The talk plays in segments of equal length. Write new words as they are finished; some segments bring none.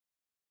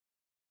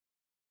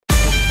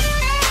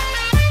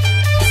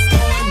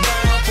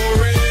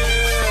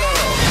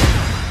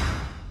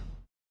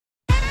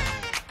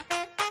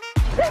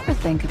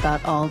think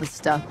about all the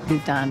stuff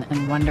we've done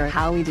and wonder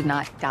how we did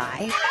not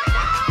die.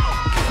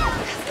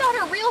 It's not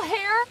her real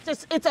hair.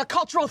 It's a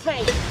cultural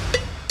thing.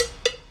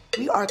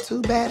 We are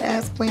two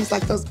badass queens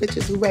like those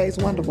bitches who raised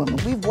Wonder Woman.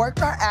 We've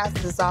worked our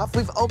asses off.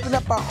 We've opened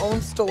up our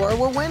own store.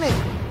 We're winning.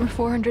 We're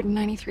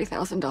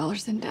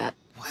 $493,000 in debt.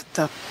 What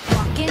the?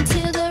 Walk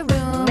into the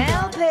room.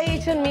 Mel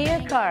Page and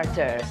Mia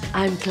Carter.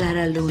 I'm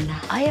Clara Luna.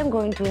 I am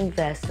going to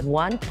invest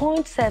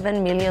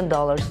 $1.7 million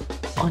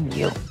on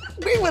you.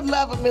 We would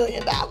love $1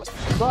 million.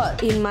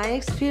 But in my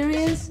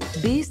experience,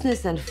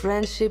 business and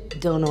friendship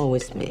don't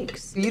always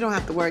mix. You don't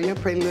have to worry your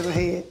pretty little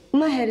head.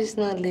 My head is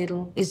not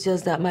little. It's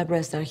just that my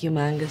breasts are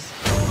humongous.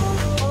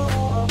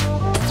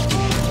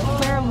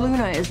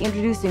 Luna is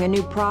introducing a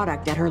new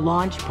product at her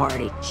launch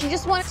party. She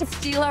just wants to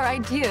steal our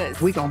ideas.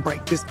 We gonna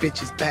break this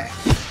bitch's back.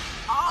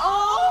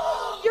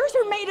 Oh! Yours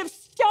are made of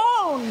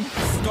stone.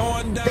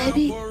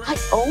 Baby, I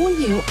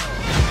own you.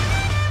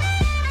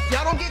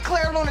 Y'all don't get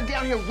Clara Luna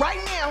down here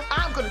right now.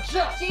 I'm gonna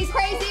jump. She's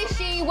crazy,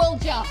 she will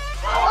jump.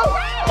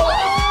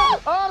 Oh,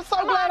 I'm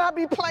so glad I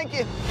be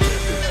planking.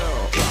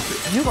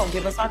 You gonna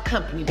give us our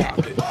company back.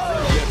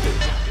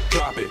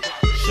 Drop it,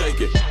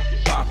 shake it,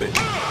 pop it.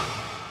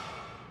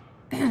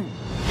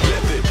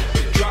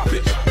 Drop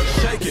it,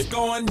 shake it,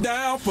 going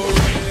down for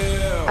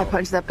real. I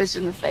punched that bitch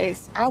in the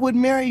face. I would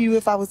marry you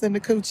if I was in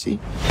the coochie.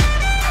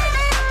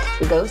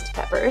 Ghost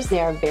peppers. They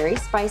are very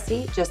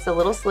spicy. Just a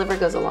little sliver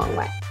goes a long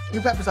way.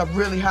 Your peppers are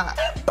really hot.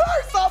 It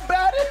burns so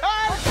bad it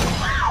hurts.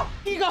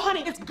 Here you go,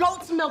 honey. It's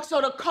goat's milk, so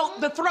to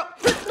coat the throat.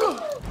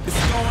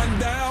 It's going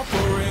down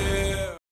for real.